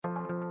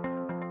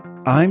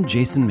I'm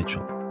Jason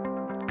Mitchell,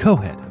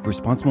 co-head of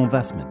responsible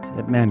investment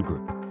at Man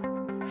Group.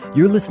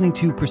 You're listening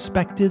to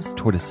Perspectives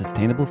Toward a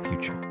Sustainable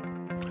Future,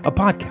 a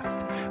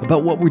podcast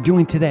about what we're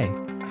doing today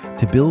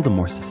to build a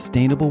more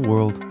sustainable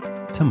world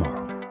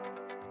tomorrow.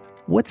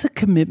 What's a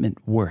commitment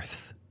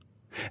worth?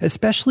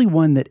 Especially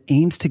one that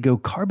aims to go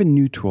carbon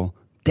neutral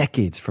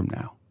decades from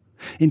now,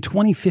 in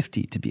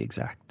 2050 to be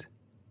exact.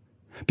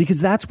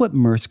 Because that's what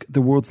Maersk, the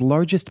world's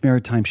largest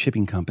maritime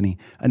shipping company,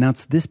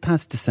 announced this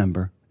past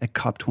December at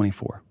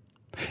COP24.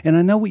 And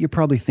I know what you're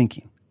probably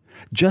thinking.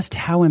 Just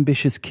how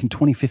ambitious can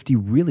 2050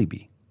 really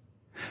be?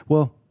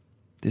 Well,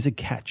 there's a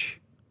catch.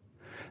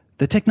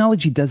 The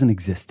technology doesn't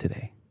exist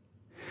today.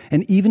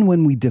 And even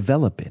when we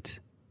develop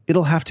it,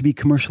 it'll have to be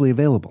commercially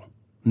available.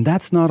 And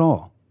that's not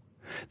all.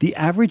 The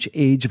average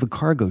age of a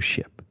cargo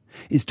ship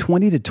is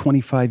 20 to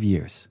 25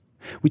 years,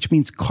 which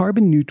means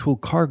carbon-neutral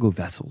cargo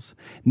vessels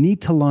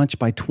need to launch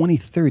by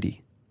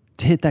 2030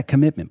 to hit that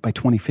commitment by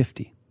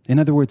 2050. In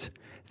other words,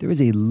 there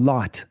is a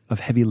lot of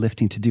heavy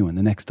lifting to do in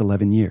the next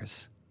 11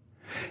 years.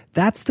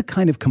 That's the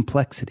kind of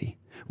complexity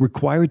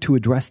required to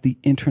address the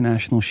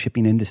international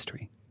shipping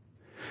industry.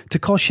 To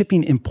call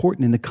shipping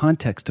important in the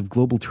context of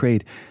global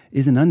trade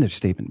is an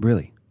understatement,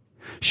 really.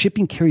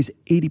 Shipping carries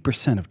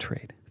 80% of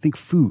trade. Think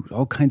food,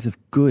 all kinds of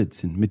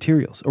goods and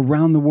materials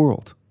around the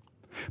world.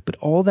 But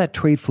all that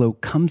trade flow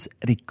comes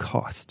at a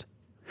cost.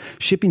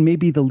 Shipping may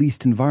be the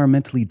least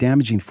environmentally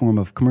damaging form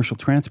of commercial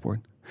transport,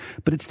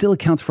 but it still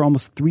accounts for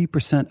almost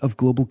 3% of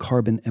global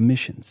carbon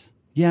emissions.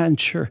 Yeah, and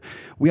sure,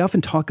 we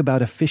often talk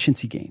about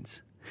efficiency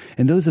gains,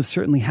 and those have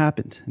certainly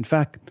happened. In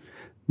fact,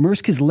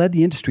 Maersk has led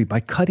the industry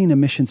by cutting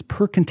emissions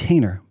per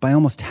container by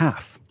almost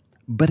half.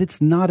 But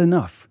it's not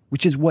enough,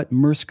 which is what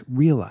Maersk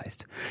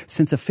realized,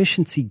 since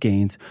efficiency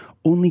gains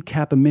only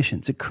cap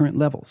emissions at current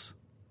levels.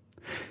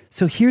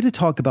 So here to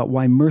talk about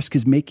why Maersk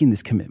is making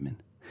this commitment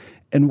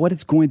and what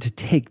it's going to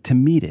take to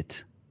meet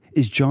it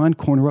is John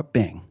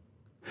Kornerup.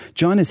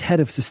 John is head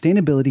of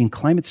sustainability and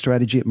climate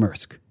strategy at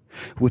Maersk.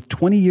 With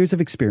 20 years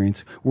of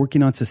experience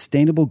working on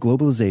sustainable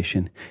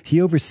globalization,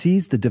 he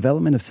oversees the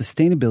development of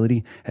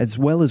sustainability as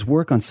well as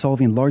work on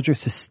solving larger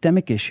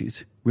systemic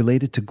issues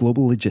related to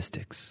global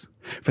logistics.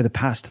 For the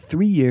past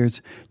 3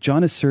 years,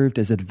 John has served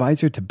as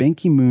advisor to Ban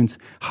Ki-moon's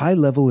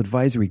high-level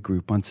advisory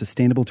group on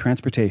sustainable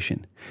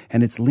transportation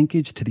and its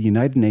linkage to the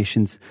United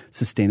Nations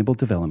Sustainable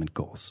Development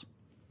Goals.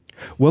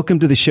 Welcome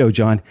to the show,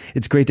 John.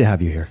 It's great to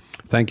have you here.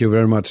 Thank you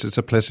very much. It's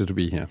a pleasure to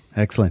be here.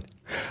 Excellent.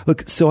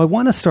 Look, so I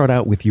want to start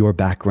out with your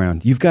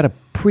background. You've got a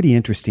pretty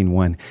interesting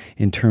one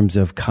in terms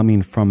of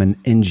coming from an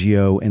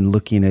NGO and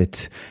looking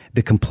at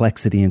the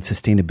complexity and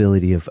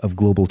sustainability of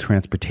global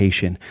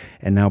transportation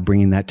and now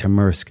bringing that to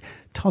Maersk.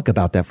 Talk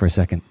about that for a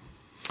second.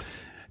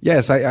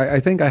 Yes, I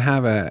think I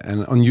have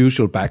an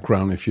unusual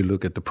background if you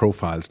look at the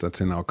profiles that's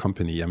in our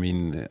company. I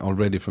mean,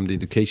 already from the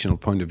educational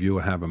point of view,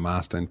 I have a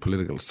master in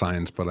political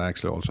science, but I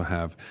actually also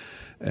have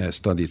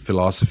studied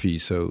philosophy.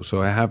 So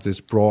I have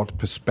this broad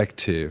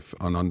perspective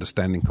on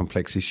understanding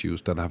complex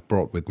issues that I've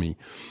brought with me.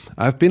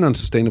 I've been on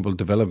sustainable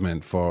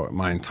development for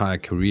my entire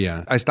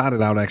career. I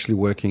started out actually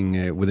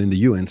working within the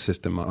UN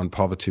system on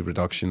poverty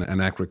reduction and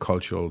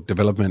agricultural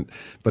development,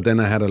 but then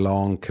I had a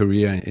long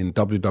career in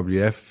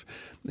WWF,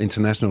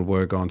 international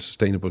work on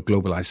sustainable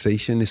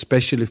globalization,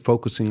 especially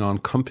focusing on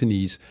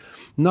companies,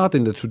 not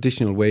in the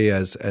traditional way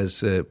as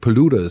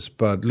polluters,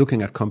 but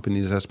looking at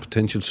companies as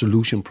potential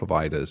solution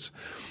providers.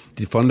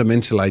 The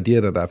fundamental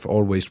idea that I've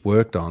always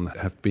worked on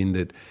have been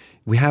that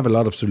we have a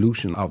lot of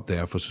solutions out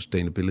there for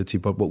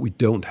sustainability, but what we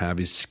don't have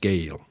is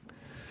scale.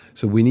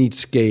 So we need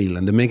scale,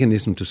 and the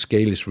mechanism to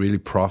scale is really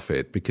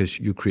profit, because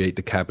you create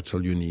the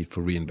capital you need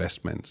for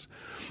reinvestments.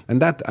 And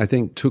that, I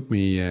think, took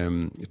me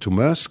to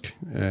Maersk.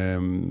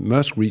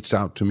 Maersk reached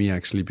out to me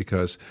actually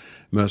because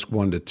Maersk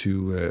wanted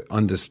to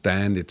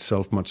understand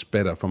itself much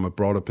better from a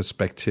broader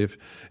perspective,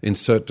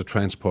 insert the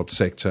transport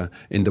sector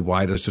in the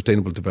wider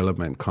sustainable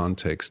development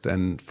context.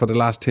 And for the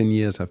last 10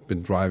 years, I've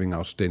been driving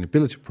our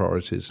sustainability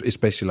priorities,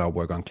 especially our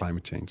work on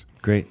climate change.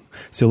 Great.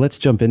 So let's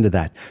jump into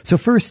that. So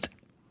first,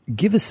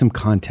 give us some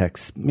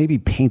context, maybe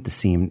paint the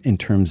scene in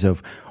terms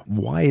of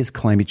why is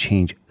climate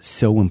change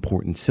so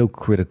important, so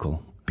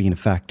critical, being a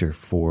factor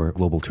for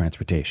global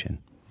transportation?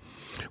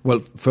 Well,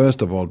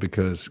 first of all,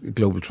 because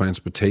global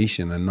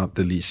transportation, and not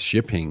the least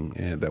shipping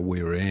that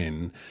we're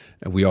in,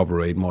 we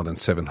operate more than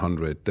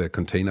 700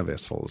 container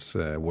vessels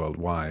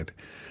worldwide,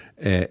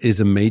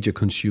 is a major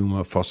consumer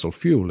of fossil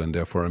fuel and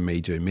therefore a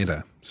major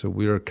emitter. So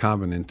we're a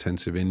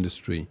carbon-intensive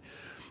industry.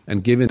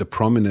 And given the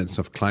prominence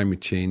of climate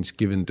change,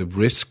 given the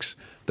risks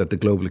that the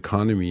global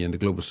economy and the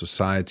global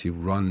society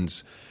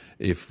runs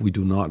if we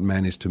do not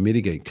manage to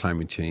mitigate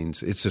climate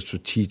change, it's a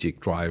strategic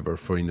driver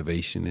for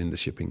innovation in the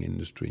shipping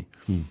industry.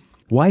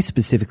 Why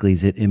specifically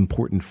is it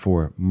important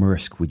for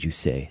Maersk, would you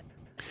say?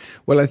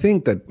 Well, I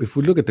think that if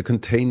we look at the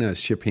container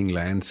shipping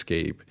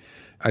landscape,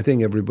 I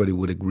think everybody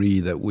would agree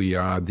that we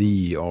are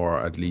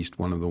or at least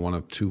one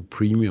of two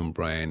premium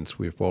brands.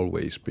 We've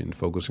always been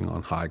focusing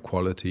on high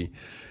quality.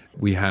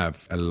 We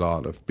have a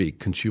lot of big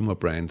consumer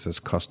brands as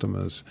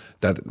customers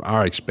that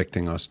are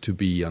expecting us to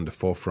be on the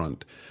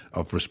forefront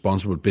of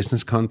responsible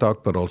business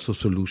conduct, but also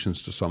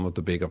solutions to some of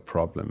the bigger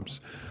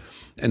problems.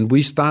 And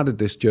we started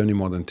this journey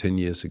more than 10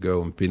 years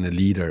ago and been a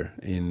leader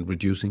in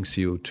reducing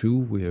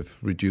CO2. We have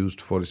reduced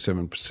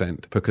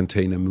 47% per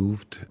container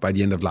moved by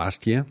the end of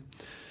last year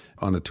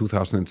on a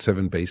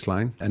 2007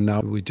 baseline. And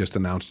now we just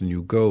announced a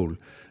new goal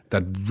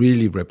that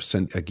really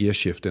represents a gear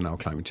shift in our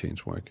climate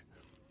change work.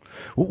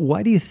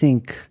 Why do you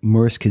think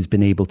Maersk has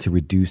been able to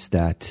reduce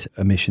that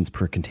emissions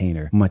per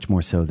container much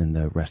more so than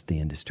the rest of the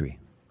industry?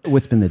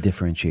 What's been the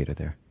differentiator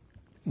there?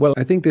 Well,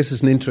 I think this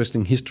is an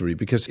interesting history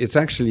because it's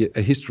actually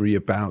a history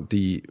about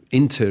the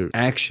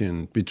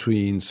interaction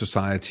between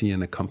society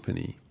and a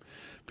company.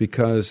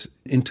 Because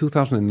in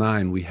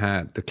 2009, we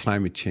had the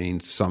Climate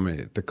Change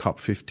Summit, the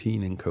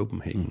COP15 in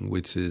Copenhagen,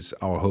 which is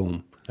our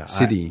home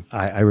city.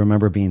 I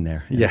remember being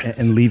there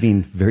and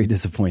leaving very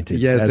disappointed.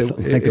 Yes,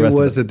 it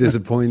was a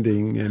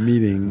disappointing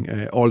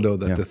meeting, although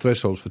that the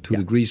thresholds for 2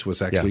 degrees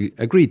was actually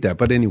agreed there.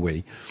 But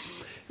anyway,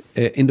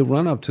 in the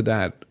run-up to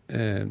that,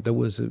 there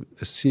was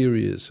a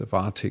series of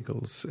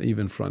articles,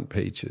 even front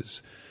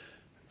pages,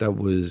 that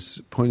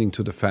was pointing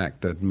to the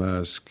fact that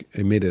Maersk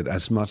emitted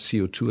as much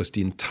CO2 as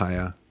the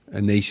entire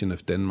nation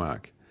of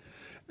Denmark.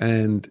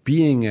 And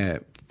being a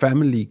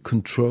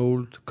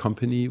family-controlled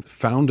company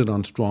founded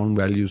on strong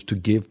values to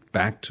give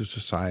back to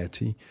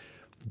society,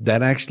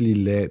 that actually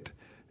led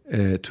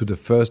to the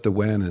first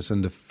awareness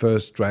and the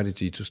first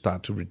strategy to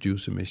start to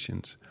reduce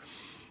emissions.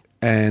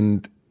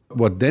 And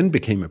what then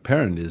became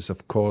apparent is,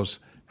 of course,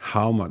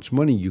 how much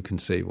money you can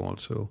save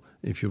also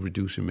if you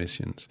reduce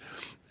emissions.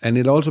 And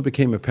it also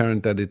became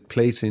apparent that it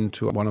plays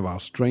into one of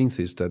our strengths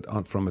is that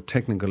from a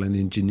technical and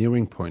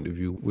engineering point of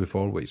view, we've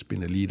always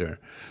been a leader.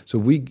 So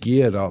we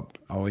geared up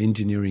our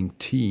engineering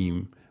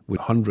team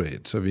with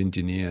hundreds of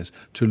engineers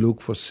to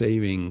look for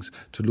savings,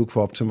 to look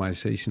for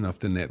optimization of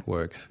the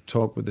network,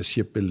 talk with the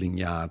shipbuilding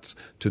yards,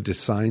 to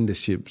design the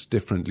ships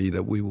differently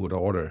that we would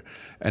order.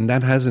 And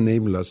that has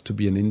enabled us to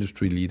be an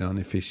industry leader on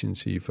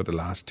efficiency for the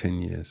last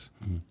 10 years.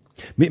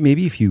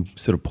 Maybe if you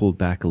sort of pulled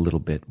back a little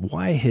bit,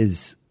 why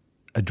has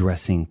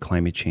addressing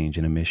climate change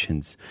and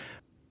emissions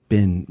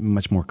been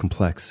much more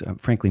complex,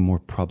 frankly more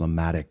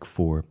problematic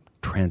for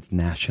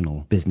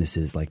transnational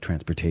businesses like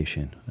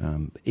transportation,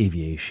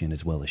 aviation,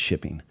 as well as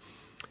shipping?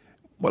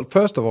 Well,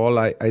 first of all,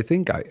 I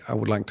think I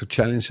would like to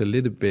challenge a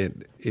little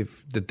bit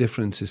if the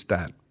difference is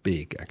that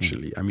big,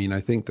 actually. I mean, I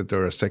think that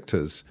there are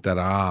sectors that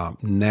are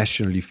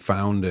nationally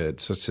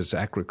founded, such as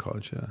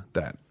agriculture,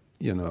 that,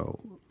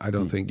 I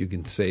don't think you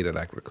can say that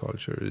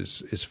agriculture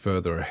is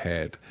further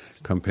ahead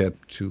compared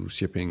to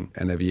shipping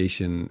and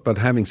aviation. But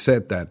having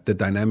said that, the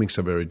dynamics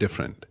are very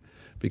different.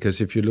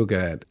 Because if you look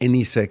at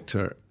any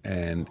sector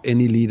and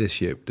any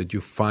leadership that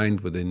you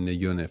find within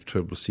the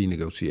UNFCCC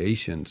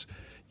negotiations,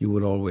 you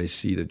would always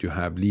see that you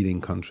have leading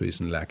countries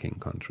and lacking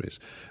countries.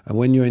 And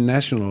when you're in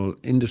national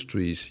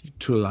industries,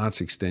 to a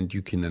large extent,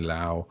 you can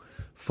allow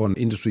for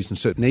industries in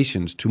certain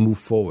nations to move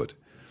forward.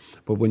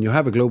 But when you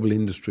have a global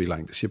industry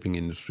like the shipping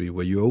industry,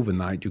 where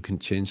overnight you can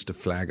change the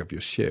flag of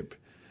your ship,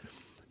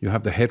 you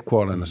have the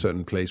headquarters in a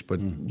certain place, but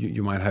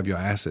you might have your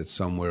assets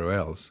somewhere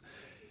else.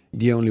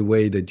 The only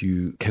way that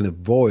you can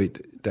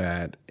avoid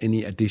that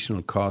any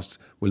additional cost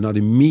will not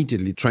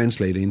immediately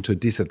translate into a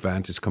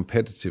disadvantage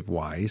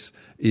competitive-wise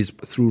is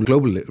through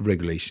global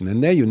regulation.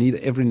 And there you need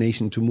every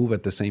nation to move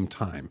at the same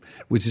time,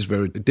 which is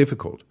very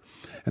difficult.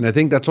 And I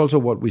think that's also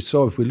what we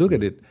saw. If we look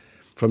at it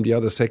from the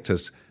other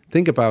sectors,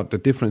 think about the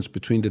difference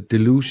between the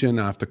delusion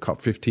after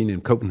COP15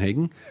 in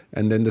Copenhagen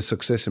and then the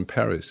success in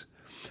Paris.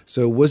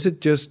 So was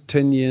it just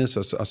 10 years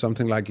or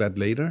something like that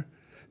later?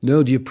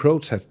 No, the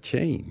approach has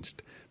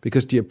changed.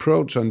 Because the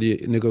approach on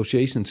the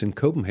negotiations in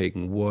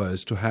Copenhagen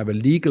was to have a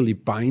legally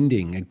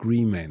binding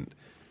agreement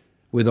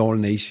with all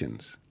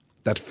nations.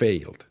 That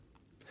failed.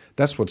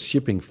 That's what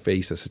shipping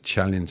faced as a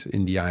challenge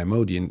in the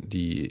IMO,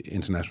 the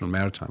International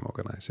Maritime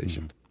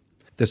Organization.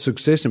 The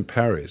success in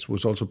Paris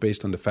was also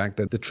based on the fact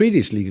that the treaty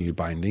is legally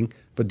binding,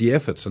 but the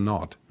efforts are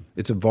not.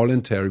 It's a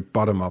voluntary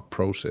bottom-up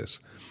process.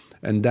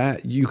 And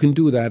that you can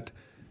do that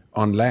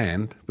on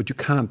land, but you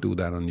can't do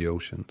that on the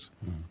oceans.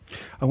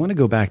 I want to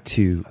go back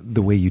to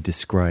the way you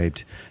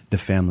described the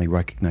family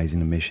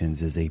recognizing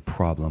emissions as a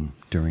problem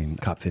during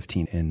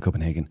COP15 in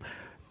Copenhagen.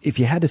 If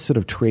you had to sort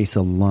of trace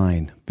a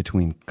line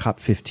between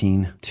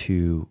COP15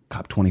 to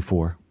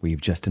COP24, where you've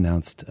just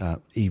announced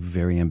a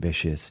very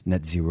ambitious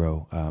net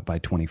zero by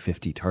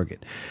 2050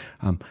 target,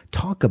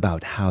 talk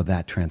about how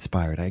that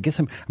transpired. I guess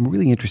I'm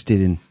really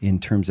interested in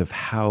terms of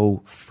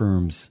how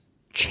firms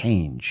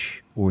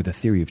change, or the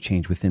theory of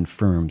change within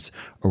firms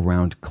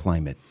around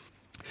climate.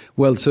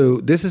 Well, so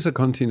this is a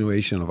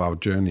continuation of our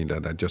journey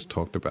that I just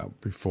talked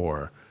about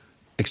before.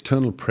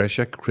 External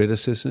pressure,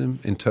 criticism,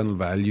 internal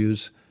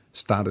values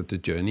started the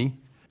journey.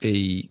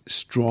 a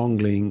strong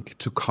link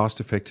to cost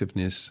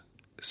effectiveness,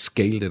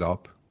 scaled it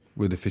up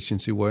with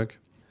efficiency work.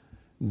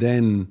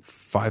 Then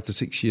 5 to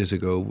 6 years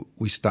ago,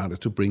 we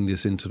started to bring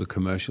this into the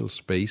commercial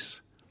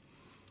space.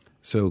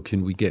 So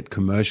can we get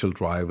commercial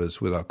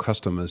drivers with our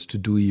customers to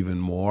do even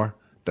more?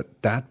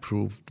 That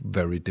proved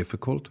very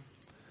difficult.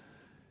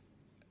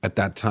 At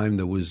that time,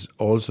 there was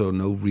also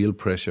no real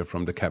pressure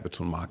from the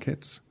capital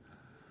markets.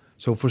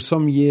 So for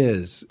some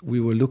years, we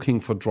were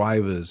looking for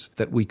drivers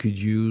that we could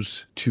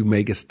use to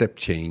make a step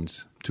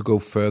change, to go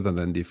further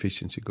than the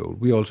efficiency goal.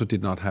 We also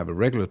did not have a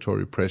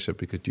regulatory pressure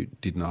because you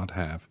did not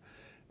have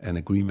an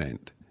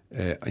agreement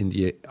in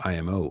the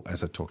IMO,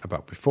 as I talked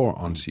about before,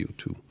 on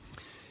CO2.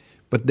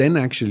 But then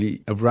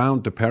actually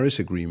around the Paris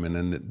Agreement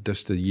and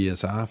just the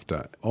years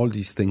after, all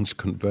these things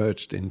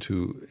converged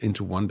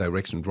into one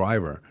direction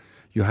driver.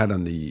 You had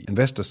on the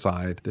investor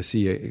side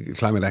the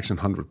Climate Action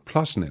 100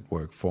 Plus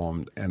network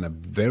formed, and a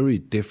very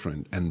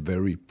different and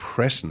very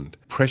present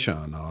pressure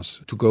on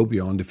us to go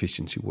beyond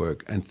efficiency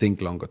work and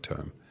think longer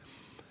term.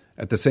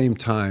 At the same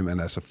time, and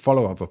as a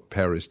follow-up of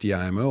Paris, the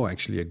IMO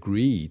actually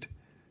agreed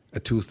a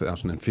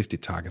 2050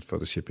 target for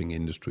the shipping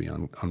industry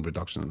on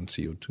reduction in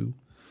CO2.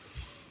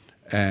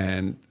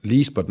 And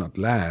least but not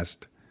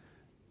last,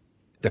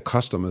 the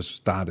customers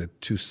started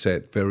to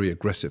set very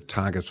aggressive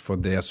targets for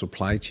their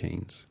supply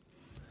chains.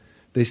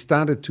 They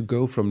started to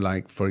go from,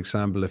 like, for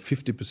example, a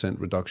 50%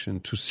 reduction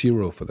to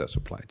zero for their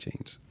supply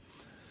chains.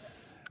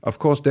 Of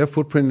course, their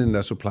footprint in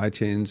their supply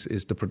chains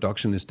is the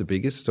production is the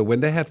biggest. So when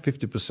they had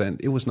 50%,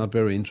 it was not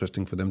very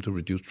interesting for them to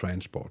reduce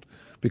transport.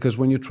 Because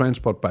when you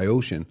transport by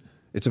ocean,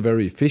 it's a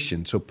very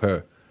efficient. So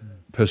per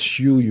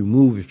shoe you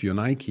move, if you're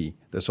Nike,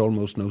 there's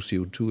almost no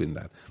CO2 in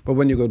that. But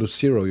when you go to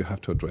zero, you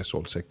have to address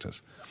all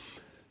sectors.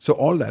 So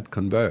all that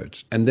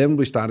converged. And then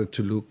we started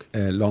to look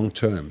long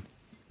term.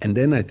 And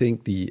then I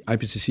think the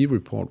IPCC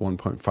report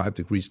 1.5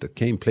 degrees that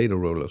came played a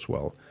role as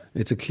well.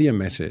 It's a clear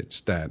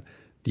message that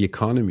the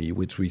economy,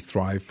 which we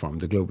thrive from,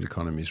 the global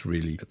economy, is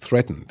really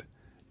threatened,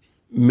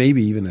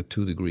 maybe even at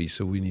 2 degrees,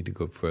 so we need to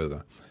go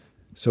further.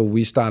 So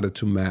we started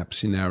to map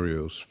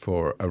scenarios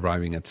for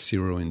arriving at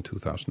zero in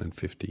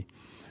 2050.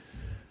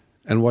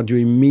 And what you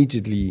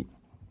immediately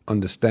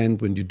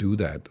understand when you do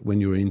that,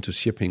 when you're into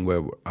shipping,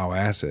 where our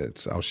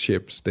assets, our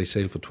ships, they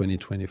sail for 20,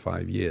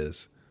 25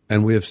 years.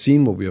 And we have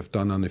seen what we have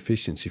done on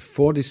efficiency,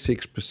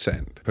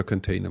 46% per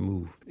container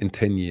move in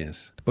 10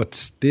 years. But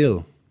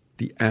still,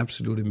 the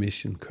absolute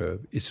emission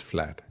curve is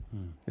flat.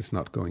 It's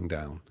not going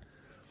down.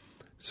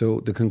 So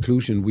the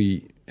conclusion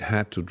we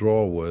had to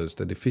draw was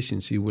that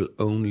efficiency will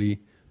only,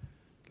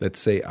 let's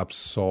say,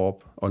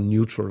 absorb or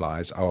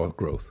neutralize our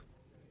growth.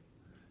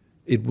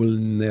 It will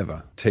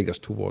never take us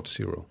towards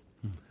zero.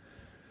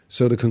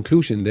 So the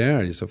conclusion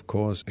there is, of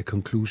course, a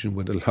conclusion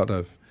with a lot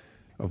of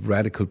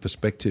radical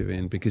perspective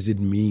in, because it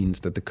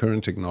means that the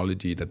current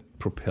technology that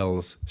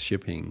propels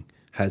shipping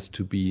has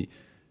to be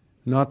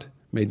not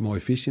made more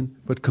efficient,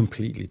 but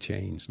completely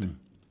changed.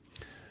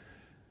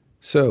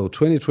 So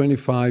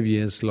 20-25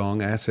 years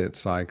long asset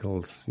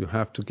cycles, you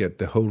have to get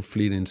the whole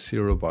fleet in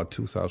zero by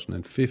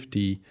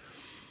 2050.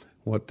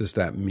 What does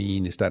that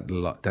mean? Is that a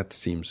lot? That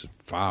seems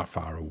far,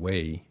 far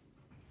away,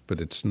 but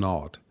it's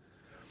not.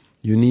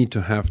 You need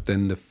to have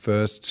then the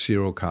first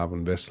zero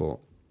carbon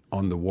vessel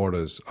on the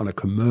waters on a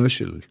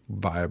commercial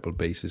viable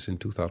basis in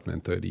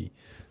 2030.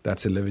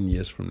 That's 11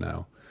 years from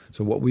now.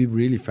 So what we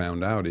really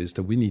found out is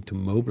that we need to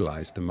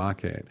mobilize the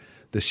market,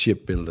 the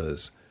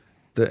shipbuilders,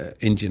 the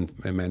engine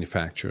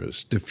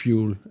manufacturers, the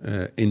fuel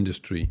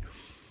industry,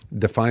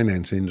 the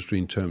finance industry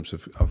in terms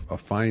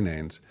of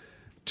finance,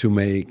 to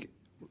make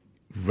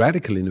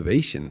radical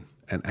innovation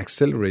and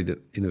accelerated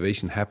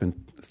innovation happen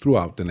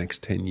throughout the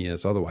next 10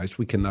 years. Otherwise,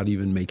 we cannot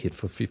even make it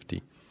for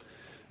 50.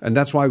 And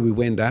that's why we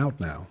went out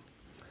now.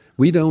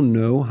 We don't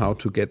know how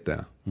to get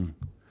there.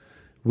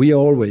 We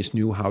always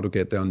knew how to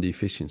get there on the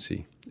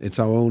efficiency. It's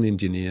our own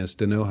engineers.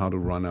 They know how to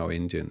run our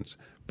engines.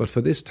 But for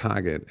this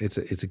target, it's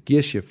a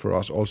gear shift for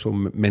us also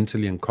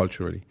mentally and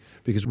culturally,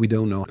 because we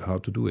don't know how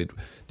to do it.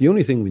 The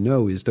only thing we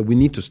know is that we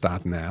need to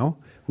start now.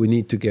 We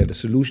need to get a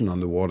solution on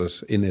the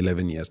waters in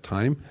 11 years'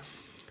 time.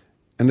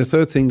 And the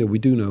third thing that we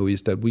do know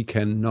is that we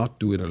cannot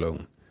do it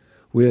alone.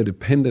 We are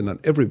dependent on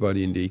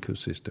everybody in the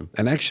ecosystem.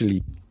 And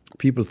actually,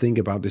 people think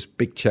about this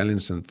big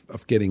challenge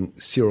of getting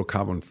zero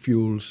carbon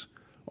fuels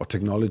or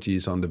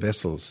technologies on the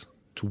vessels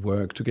to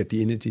work, to get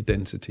the energy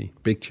density.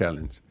 Big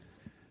challenge.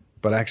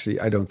 But actually,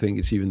 I don't think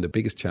it's even the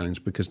biggest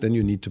challenge, because then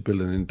you need to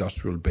build an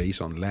industrial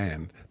base on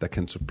land that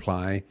can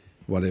supply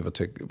whatever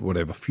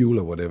fuel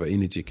or whatever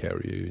energy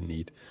carrier you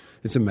need.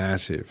 It's a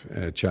massive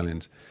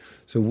challenge.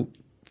 So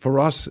for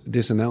us,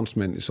 this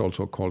announcement is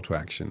also a call to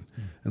action.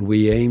 And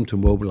we aim to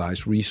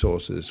mobilize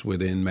resources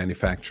within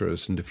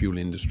manufacturers in the fuel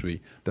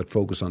industry that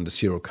focus on the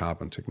zero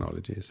carbon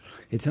technologies.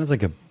 It sounds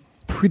like a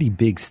pretty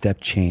big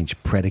step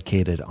change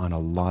predicated on a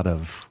lot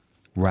of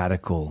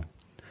radical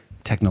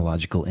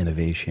technological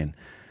innovation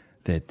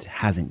that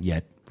hasn't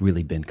yet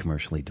really been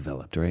commercially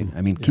developed, right?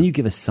 I mean, can you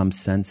give us some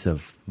sense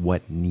of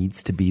what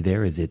needs to be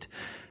there? Is it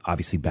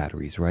obviously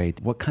batteries, right?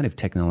 What kind of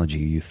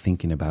technology are you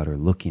thinking about or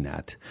looking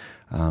at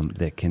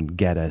that can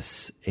get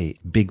us a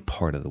big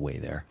part of the way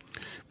there?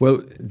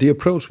 Well, the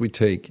approach we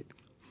take,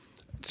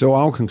 so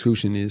our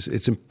conclusion is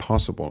it's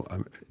impossible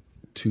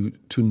to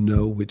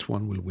know which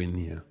one will win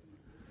here.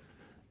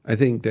 I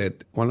think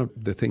that one of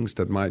the things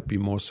that might be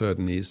more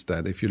certain is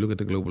that if you look at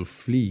the global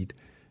fleet,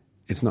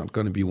 it's not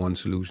going to be one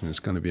solution, it's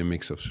going to be a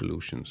mix of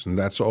solutions. And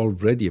that's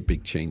already a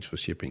big change for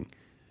shipping,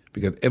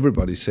 because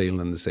everybody's sailing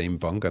in the same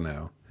bunker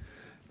now.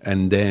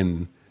 And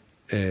then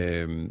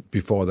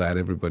before that,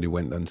 everybody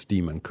went on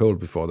steam and coal.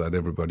 Before that,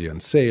 everybody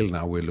on sail.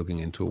 Now we're looking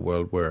into a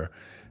world where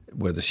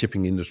the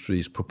shipping industry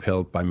is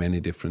propelled by many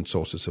different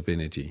sources of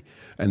energy.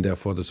 And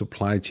therefore, the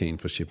supply chain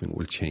for shipping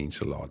will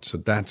change a lot. So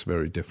that's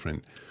very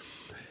different.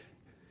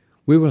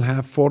 We will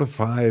have 4 to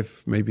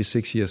 5, maybe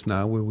 6 years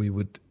now where we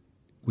would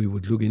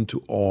look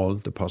into all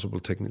the possible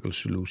technical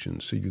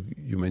solutions. So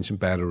you mentioned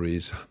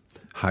batteries,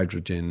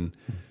 hydrogen,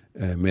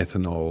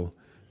 methanol,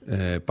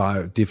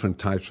 different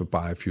types of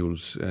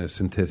biofuels,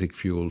 synthetic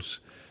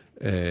fuels.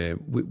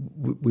 We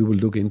will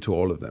look into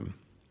all of them.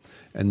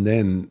 And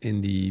then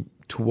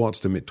towards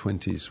the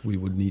mid-20s, we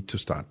would need to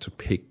start to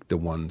pick the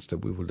ones that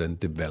we will then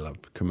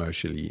develop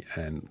commercially,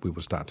 and we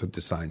will start to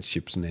design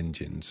ships and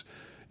engines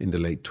in the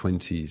late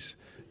 20s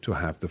to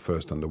have the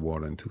first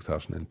underwater in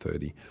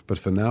 2030. But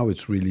for now,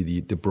 it's really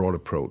the broad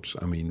approach.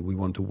 I mean, we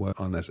want to work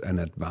on an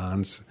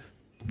advance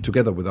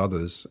together with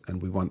others,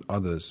 and we want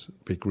others,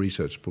 big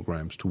research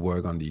programs, to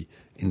work on the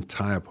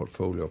entire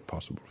portfolio of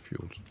possible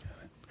fuels.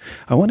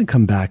 I want to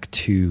come back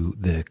to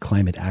the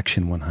Climate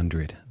Action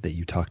 100 that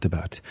you talked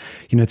about.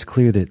 You know, it's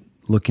clear that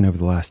looking over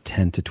the last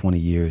 10 to 20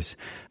 years,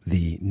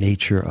 the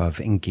nature of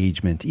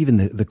engagement, even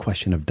the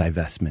question of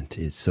divestment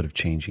is sort of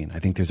changing. I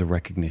think there's a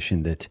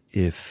recognition that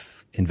if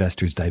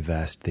investors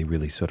divest, they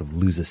really sort of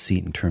lose a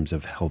seat in terms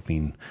of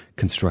helping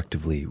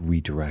constructively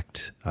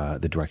redirect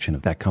the direction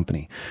of that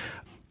company.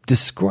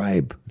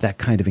 Describe that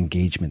kind of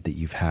engagement that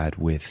you've had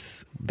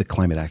with the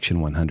Climate Action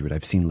 100.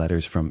 I've seen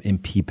letters from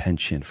MP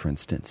Pension, for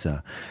instance,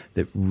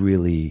 that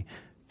really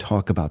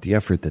talk about the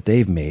effort that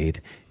they've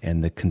made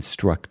and the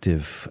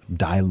constructive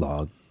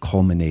dialogue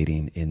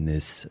culminating in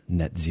this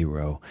net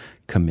zero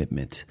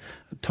commitment.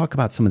 Talk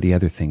about some of the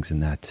other things in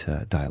that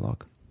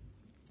dialogue.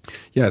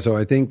 Yeah, so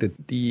I think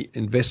that the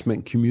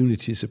investment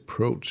community's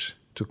approach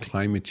to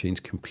climate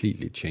change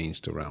completely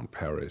changed around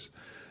Paris.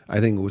 I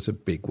think it was a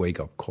big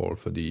wake-up call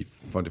for the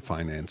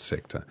finance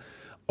sector.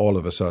 All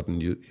of a sudden,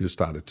 you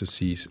started to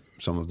see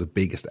some of the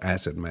biggest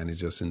asset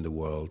managers in the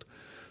world,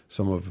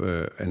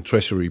 and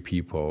treasury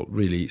people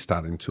really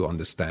starting to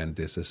understand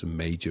this as a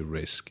major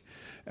risk,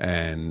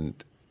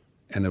 and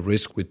a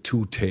risk with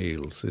two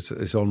tails.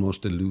 It's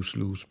almost a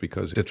lose-lose,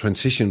 because the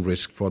transition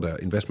risk for the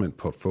investment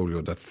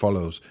portfolio that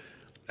follows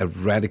a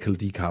radical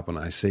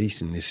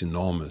decarbonization is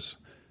enormous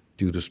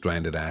due to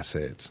stranded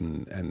assets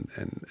and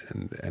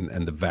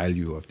the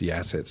value of the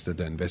assets that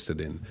they're invested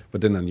in.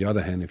 But then on the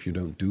other hand, if you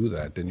don't do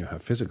that, then you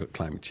have physical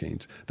climate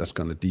change that's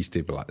going to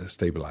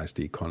destabilize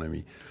the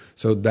economy.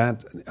 So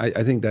that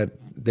I think that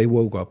they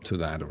woke up to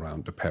that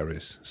around the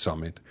Paris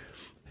summit.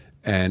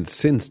 And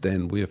since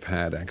then, we have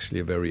had actually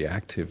a very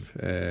active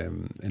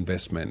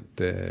investment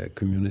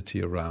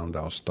community around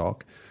our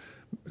stock.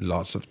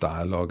 Lots of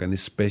dialogue, and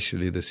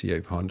especially the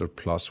CA100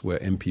 Plus, where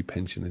MP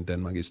Pension in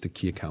Denmark is the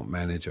key account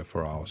manager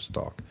for our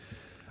stock.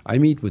 I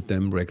meet with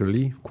them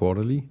regularly,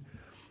 quarterly.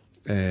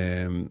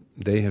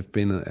 They have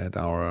been at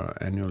our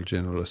annual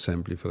General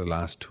Assembly for the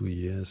last 2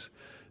 years.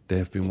 They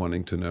have been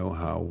wanting to know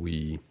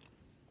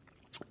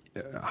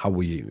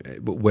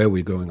where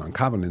we're going on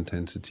carbon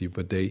intensity,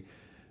 but they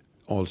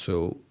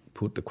also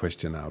put the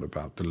question out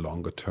about the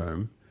longer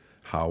term.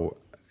 How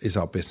is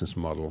our business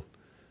model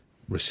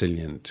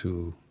resilient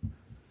to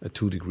a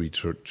 2-degree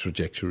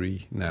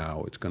trajectory?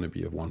 Now it's going to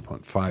be a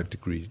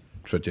 1.5-degree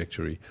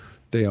trajectory.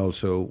 They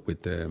also,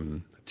 with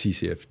the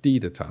TCFD,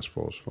 the Task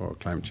Force for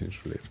Climate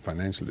Change-related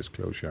Financial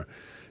Disclosure,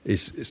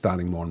 is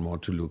starting more and more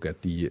to look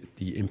at the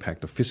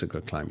impact of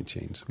physical climate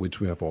change, which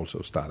we have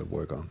also started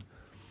work on.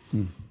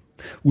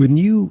 When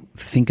you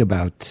think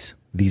about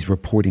these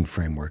reporting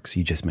frameworks,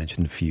 you just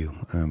mentioned a few,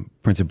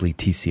 principally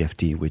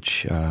TCFD,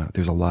 which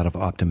there's a lot of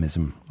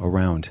optimism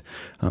around.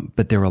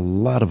 But there are a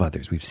lot of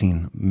others. We've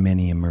seen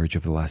many emerge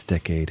over the last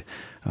decade.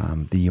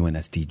 The UN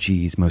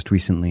SDGs most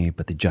recently,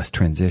 but the Just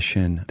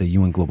Transition, the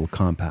UN Global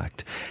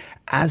Compact.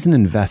 As an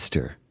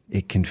investor,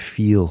 it can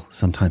feel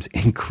sometimes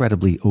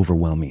incredibly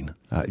overwhelming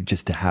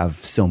just to have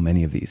so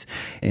many of these.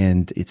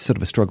 And it's sort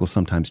of a struggle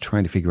sometimes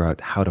trying to figure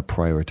out how to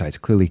prioritize.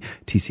 Clearly,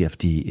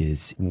 TCFD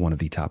is one of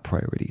the top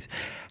priorities.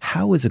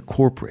 How, as a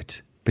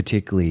corporate,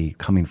 particularly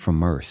coming from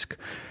Maersk,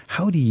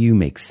 how do you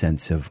make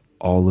sense of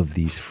all of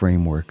these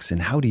frameworks, and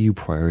how do you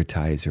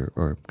prioritize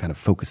or kind of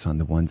focus on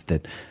the ones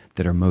that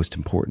are most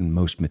important,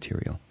 most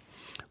material?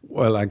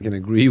 Well, I can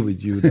agree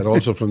with you that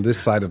also from this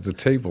side of the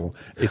table,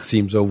 it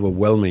seems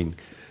overwhelming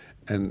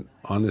and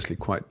honestly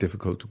quite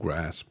difficult to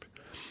grasp.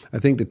 I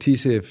think the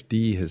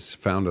TCFD has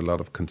found a lot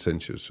of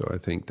consensus. So I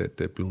think that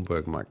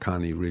Bloomberg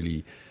Marconi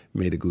really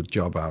made a good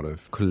job out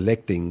of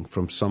collecting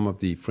from some of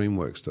the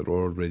frameworks that are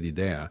already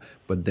there,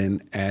 but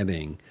then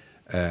adding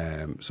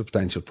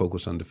substantial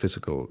focus on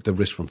the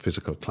risk from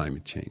physical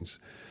climate change.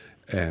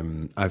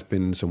 I've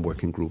been in some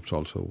working groups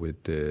also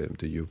with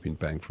the European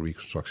Bank for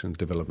Reconstruction and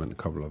Development, a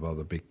couple of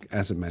other big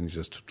asset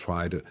managers, to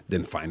try to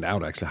then find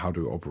out actually how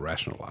to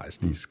operationalize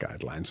these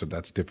guidelines. So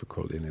that's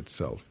difficult in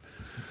itself.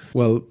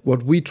 Well,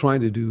 what we try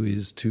to do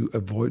is to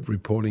avoid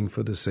reporting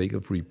for the sake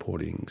of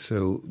reporting.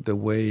 So the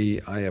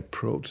way I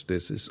approach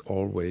this is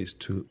always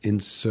to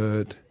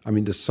insert,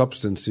 the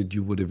substance that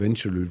you would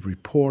eventually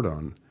report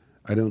on.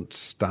 I don't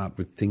start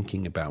with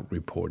thinking about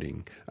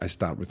reporting. I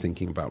start with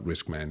thinking about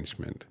risk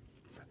management.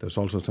 There's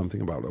also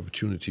something about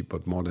opportunity,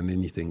 but more than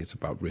anything, it's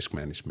about risk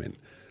management,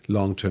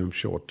 long-term,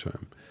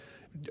 short-term.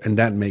 And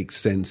that makes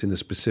sense in a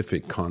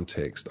specific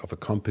context of a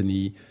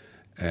company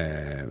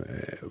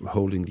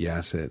holding the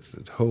assets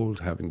that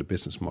hold, having the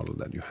business model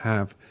that you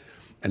have,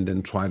 and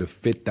then try to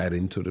fit that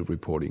into the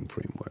reporting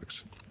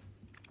frameworks.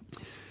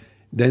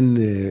 Then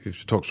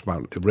if it talks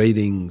about the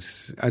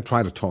ratings, I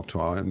try to talk to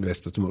our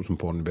investors, the most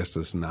important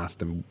investors, and ask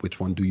them, which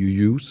one do you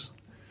use?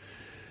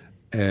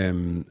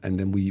 And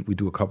then we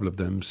do a couple of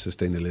them,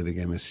 Sustainalytics,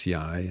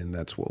 MSCI, and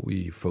that's what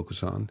we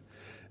focus on.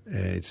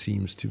 It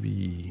seems to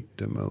be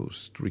the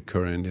most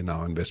recurrent in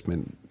our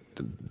investment,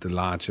 the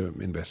larger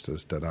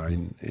investors that are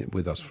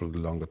with us for the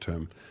longer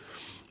term.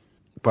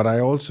 But I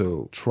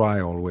also try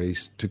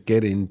always to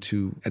get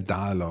into a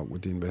dialogue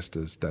with the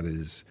investors that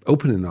is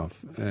open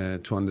enough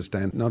to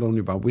understand not only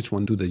about which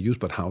one do they use,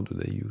 but how do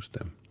they use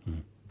them.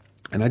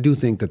 And I do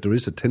think that there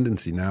is a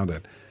tendency now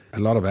that a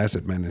lot of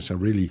asset managers are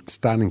really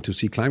starting to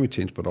see climate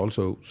change, but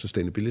also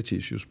sustainability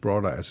issues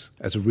broader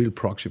as a real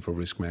proxy for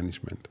risk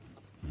management.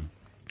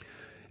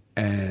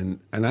 And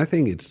I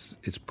think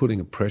it's putting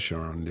a pressure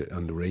on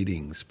the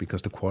ratings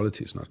because the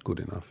quality is not good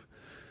enough.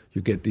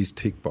 You get these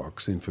tick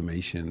box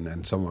information,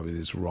 and some of it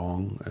is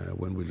wrong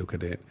when we look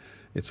at it.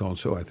 It's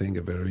also, I think,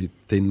 a very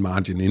thin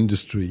margin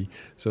industry,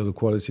 so the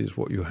quality is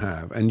what you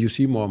have. And you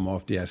see more and more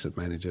of the asset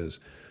managers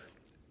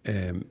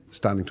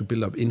starting to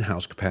build up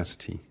in-house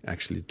capacity,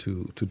 actually,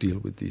 to deal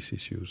with these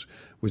issues,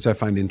 which I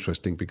find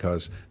interesting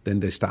because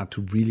then they start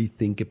to really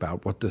think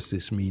about what does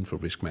this mean for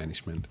risk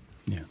management.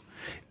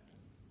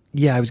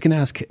 Yeah, I was going to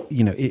ask,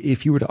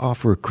 if you were to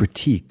offer a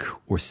critique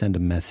or send a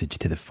message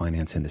to the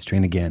finance industry,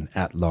 and again,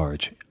 at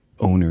large,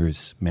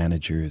 owners,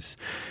 managers,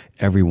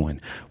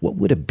 everyone, what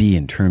would it be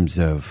in terms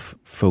of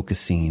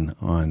focusing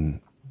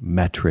on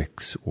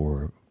metrics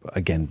or,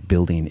 again,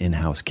 building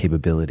in-house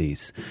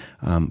capabilities?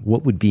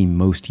 What would be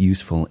most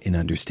useful in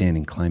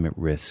understanding climate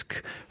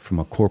risk from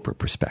a corporate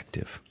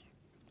perspective?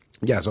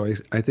 Yeah, so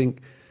I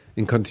think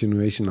in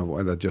continuation of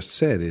what I just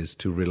said is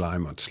to rely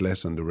much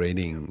less on the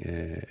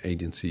rating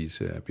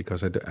agencies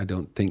because I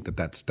don't think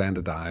that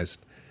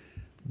standardized,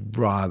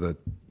 rather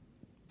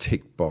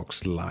tick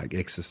box like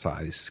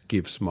exercise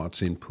gives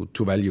much input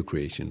to value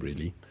creation,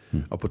 really,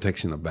 or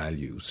protection of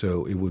value.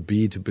 So it would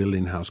be to build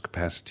in-house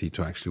capacity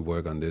to actually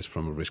work on this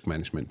from a risk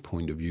management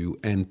point of view,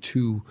 and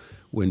to,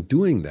 when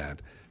doing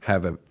that,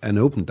 have an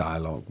open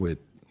dialogue with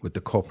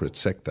the corporate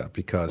sector,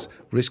 because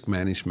risk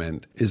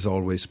management is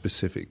always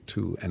specific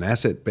to an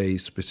asset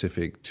base,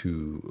 specific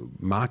to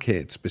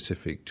market,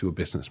 specific to a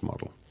business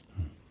model.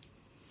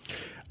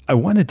 I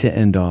wanted to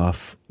end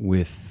off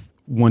with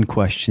one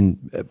question,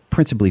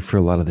 principally for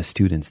a lot of the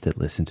students that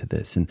listen to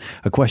this. And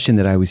a question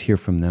that I always hear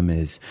from them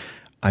is,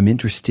 I'm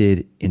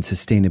interested in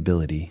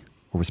sustainability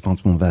or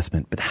responsible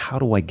investment, but how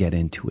do I get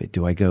into it?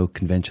 Do I go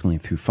conventionally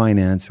through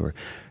finance or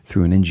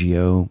through an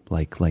NGO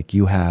like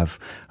you have?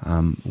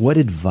 What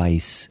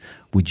advice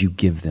would you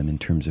give them in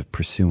terms of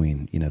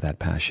pursuing, that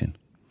passion?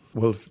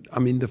 Well,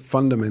 the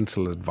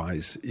fundamental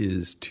advice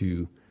is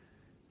to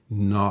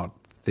not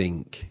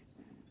think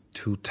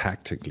too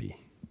tactically.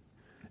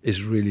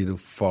 Is really to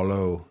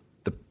follow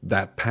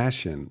that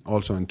passion,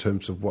 also in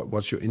terms of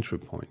what's your entry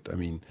point.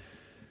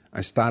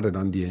 I started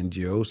on the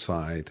NGO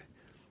side,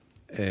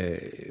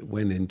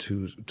 went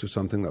into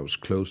something that was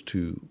close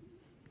to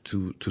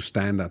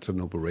standards of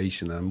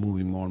operation, and I'm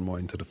moving more and more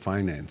into the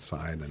finance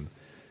side, and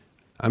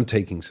I'm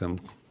taking some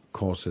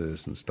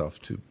courses and stuff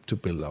to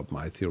build up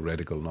my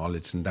theoretical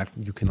knowledge, and that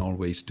you can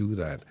always do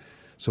that.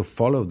 So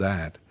follow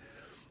that,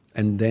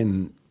 and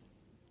then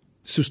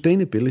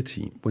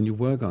sustainability, when you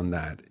work on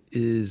that,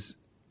 is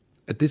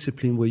a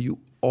discipline where you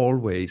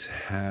always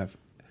have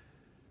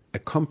a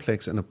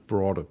complex and a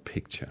broader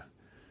picture.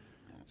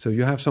 So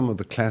you have some of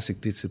the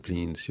classic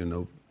disciplines,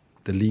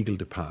 the legal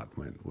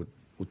department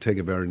would take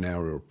a very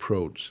narrow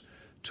approach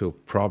to a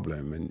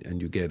problem,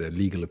 and you get a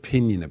legal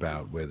opinion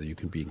about whether you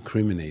can be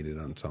incriminated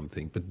on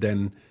something. But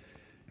then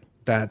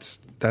that's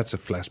a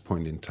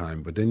flashpoint in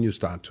time. But then you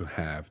start to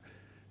have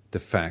the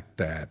fact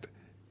that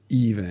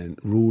even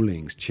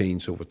rulings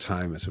change over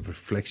time as a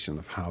reflection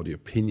of how the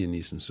opinion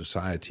is in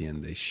society,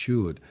 and they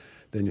should.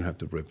 Then you have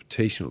the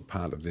reputational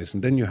part of this,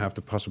 and then you have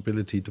the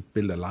possibility to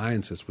build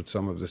alliances with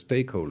some of the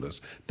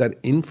stakeholders that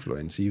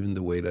influence even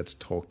the way that's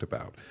talked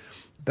about.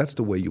 That's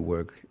the way you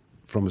work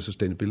from a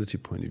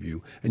sustainability point of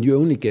view. And you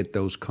only get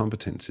those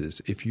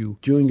competencies if you,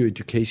 during your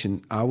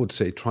education, I would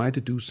say, try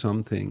to do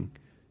something,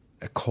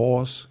 a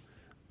course,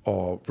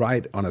 or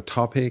write on a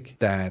topic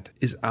that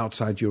is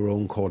outside your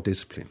own core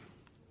discipline.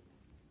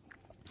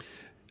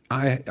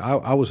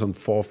 I was on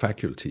 4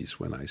 faculties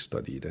when I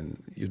studied,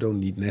 and you don't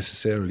need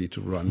necessarily to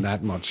run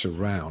that much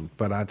around,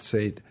 but I'd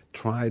say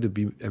try to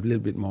be a little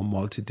bit more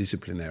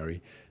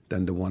multidisciplinary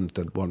than the ones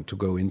that want to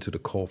go into the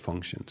core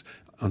functions.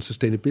 On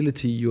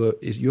sustainability,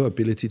 your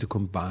ability to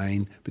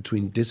combine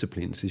between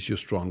disciplines is your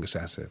strongest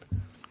asset.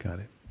 Got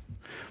it.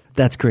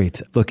 That's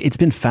great. Look, it's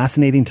been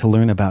fascinating to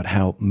learn about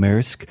how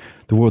Maersk,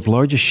 the world's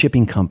largest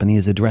shipping company,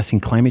 is addressing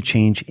climate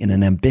change in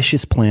an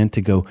ambitious plan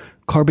to go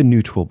carbon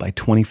neutral by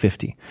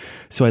 2050.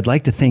 So I'd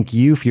like to thank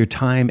you for your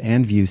time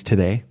and views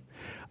today.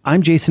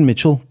 I'm Jason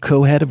Mitchell,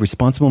 co-head of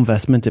responsible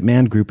investment at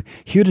Man Group,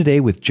 here today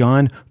with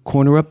John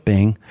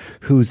Kornerup,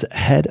 who's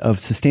head of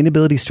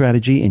sustainability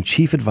strategy and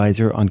chief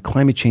advisor on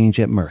climate change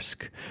at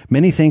Maersk.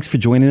 Many thanks for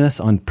joining us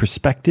on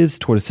Perspectives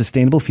Toward a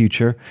Sustainable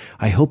Future.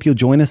 I hope you'll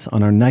join us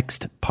on our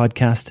next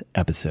podcast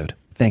episode.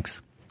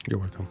 Thanks. You're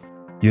welcome.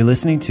 You're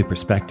listening to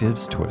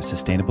Perspectives Toward a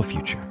Sustainable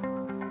Future,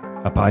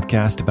 a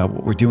podcast about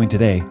what we're doing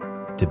today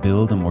to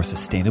build a more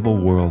sustainable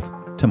world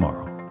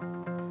tomorrow.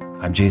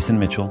 I'm Jason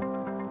Mitchell.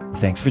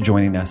 Thanks for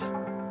joining us,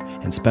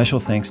 and special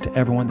thanks to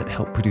everyone that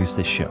helped produce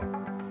this show.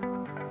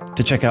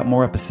 To check out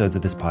more episodes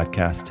of this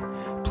podcast,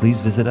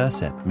 please visit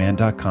us at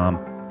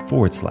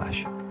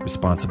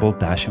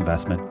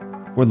man.com/responsible-investment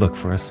or look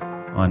for us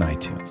on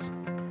iTunes.